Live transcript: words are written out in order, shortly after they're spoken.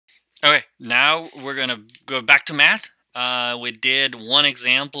Okay, now we're gonna go back to math. We did one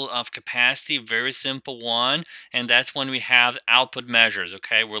example of capacity, very simple one, and that's when we have output measures.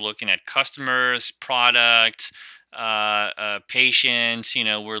 Okay, we're looking at customers, products, patients.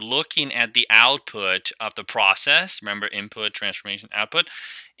 We're looking at the output of the process. Remember, input, transformation, output,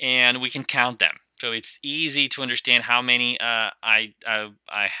 and we can count them. So it's easy to understand how many I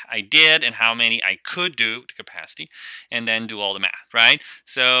did and how many I could do to capacity, and then do all the math, right?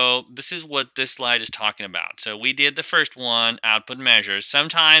 So this is what this slide is talking about. So we did the first one, output measures.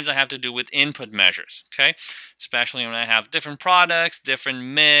 Sometimes I have to do with input measures, okay? Especially when I have different products, different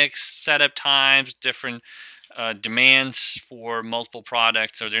mix, setup times, different demands for multiple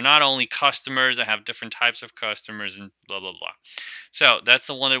products. So they're not only customers, I have different types of customers and blah, blah, blah. So that's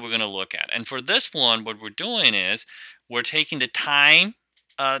the one that we're going to look at. And for this one, what we're doing is we're taking the time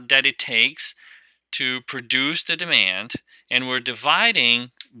that it takes to produce the demand, and we're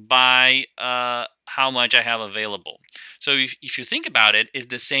dividing by how much I have available. So if you think about it, it's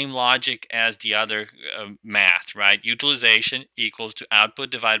the same logic as the other math, right? Utilization equals to output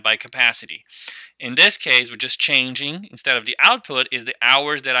divided by capacity. In this case, we're just changing. Instead of the output is the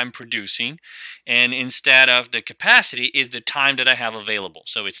hours that I'm producing, and instead of the capacity is the time that I have available.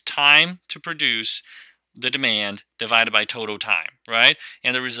 So it's time to produce the demand divided by total time, right?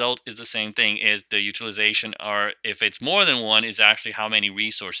 And the result is the same thing, is the utilization, or if it's more than one, is actually how many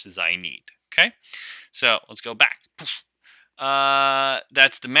resources I need. Okay, so let's go back.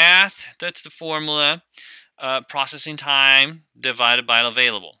 That's the math, that's the formula. Processing time divided by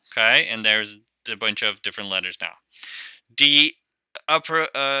available. Okay, and there's a bunch of different letters now. D, upper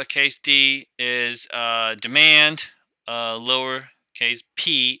case D is demand, lower case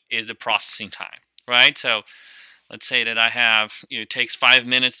P is the processing time, right? So let's say that I have, it takes 5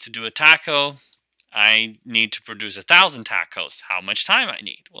 minutes to do a taco. I need to produce 1,000 tacos. How much time I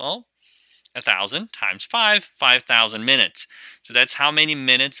need? Well, 1,000 times 5,000 minutes. So that's how many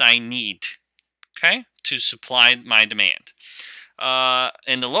minutes I need, okay, to supply my demand.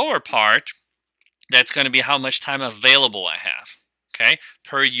 In the lower part, that's going to be how much time available I have, okay,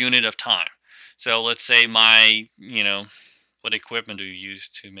 per unit of time. So let's say what equipment do you use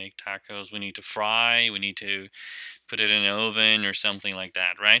to make tacos? We need to fry, we need to put it in an oven or something like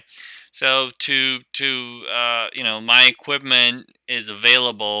that, right? So my equipment is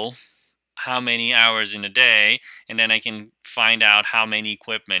available how many hours in a day, and then I can find out how many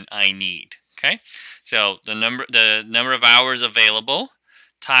equipment I need. Okay, so the number of hours available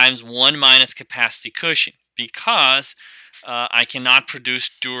times 1 minus capacity cushion, because I cannot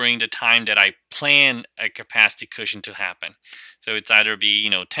produce during the time that I plan a capacity cushion to happen. So it's either be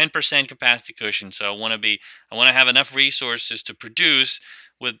 10% capacity cushion. So I want to have enough resources to produce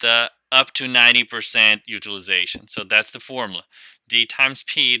with the up to 90% utilization. So that's the formula. D times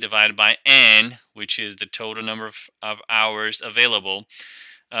P divided by N, which is the total number of hours available,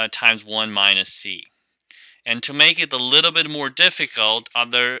 times 1 minus C. And to make it a little bit more difficult,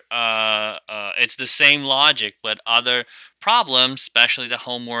 it's the same logic, but other problems, especially the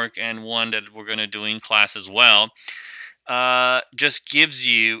homework and one that we're going to do in class as well, just gives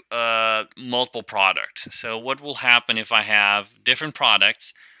you multiple products. So what will happen if I have different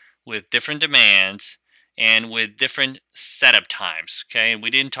products with different demands and with different setup times? Okay, and we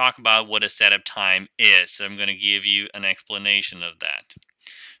didn't talk about what a setup time is, so I'm going to give you an explanation of that.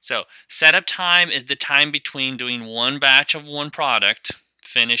 So setup time is the time between doing one batch of one product,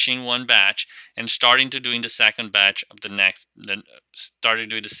 finishing one batch, and starting to doing the second batch of the next, starting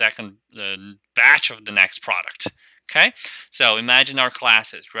doing the second batch of the next product. Okay, so imagine our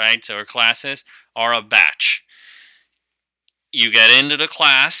classes, right? So our classes are a batch. You get into the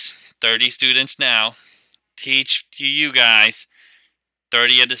class, 30 students now, teach to you guys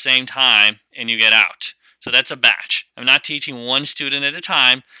 30 at the same time, and you get out. So that's a batch. I'm not teaching one student at a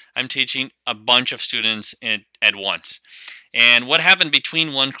time. I'm teaching a bunch of students at once. And what happened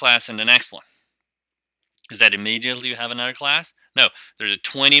between one class and the next one? Is that immediately you have another class? No, there's a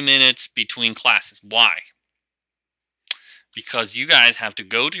 20 minutes between classes. Why? Because you guys have to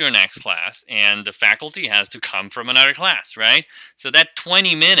go to your next class and the faculty has to come from another class, right? So that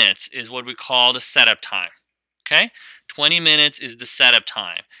 20 minutes is what we call the setup time. Okay? 20 minutes is the setup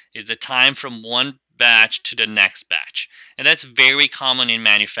time, is the time from one batch to the next batch. And that's very common in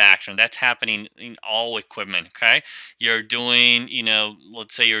manufacturing. That's happening in all equipment, okay? You're doing,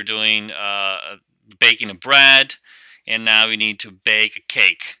 let's say you're doing baking a bread, and now you need to bake a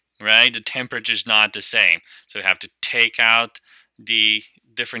cake, right? The temperature is not the same. So you have to take out the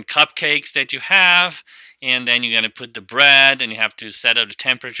different cupcakes that you have, and then you're going to put the bread, and you have to set up the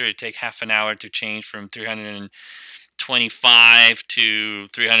temperature. It takes half an hour to change from 320 25 to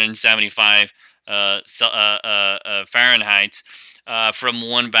 375 Fahrenheit from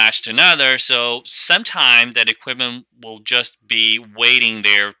one batch to another. So sometimes that equipment will just be waiting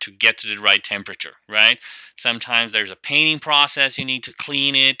there to get to the right temperature, right? Sometimes there's a painting process, you need to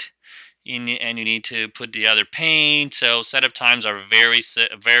clean it, and you need to put the other paint. So setup times are very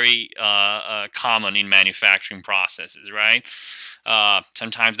common in manufacturing processes, right?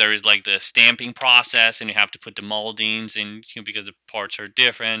 Sometimes there is like the stamping process, and you have to put the moldings in, because the parts are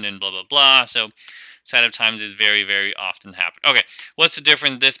different and blah blah blah. So setup times is very often happen. Okay, what's the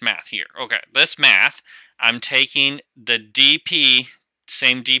difference in this math here? Okay, this math, I'm taking the DP,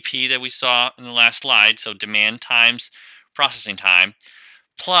 same DP that we saw in the last slide, so demand times processing time,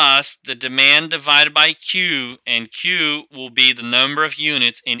 plus the demand divided by Q, and Q will be the number of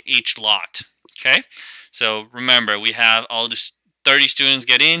units in each lot. Okay, so remember, we have all this 30 students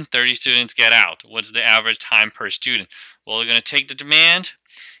get in, 30 students get out. What's the average time per student? Well, we're going to take the demand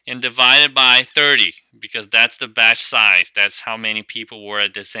and divide it by 30, because that's the batch size. That's how many people were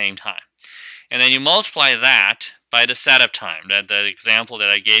at the same time. And then you multiply that by the setup time. That the example that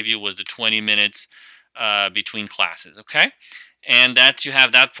I gave you was the 20 minutes between classes, okay? And that you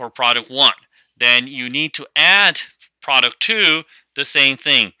have that for product 1. Then you need to add product 2, the same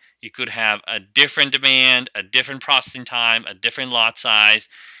thing. You could have a different demand, a different processing time, a different lot size,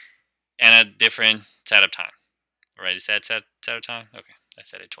 and a different setup time. Already said setup time? Okay, I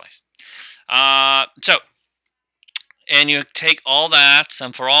said it twice. And you take all that,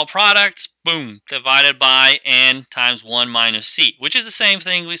 sum for all products, boom, divided by N times 1 minus C, which is the same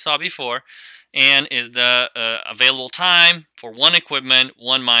thing we saw before. N is the available time for one equipment,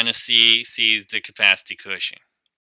 1 minus C, C is the capacity cushion.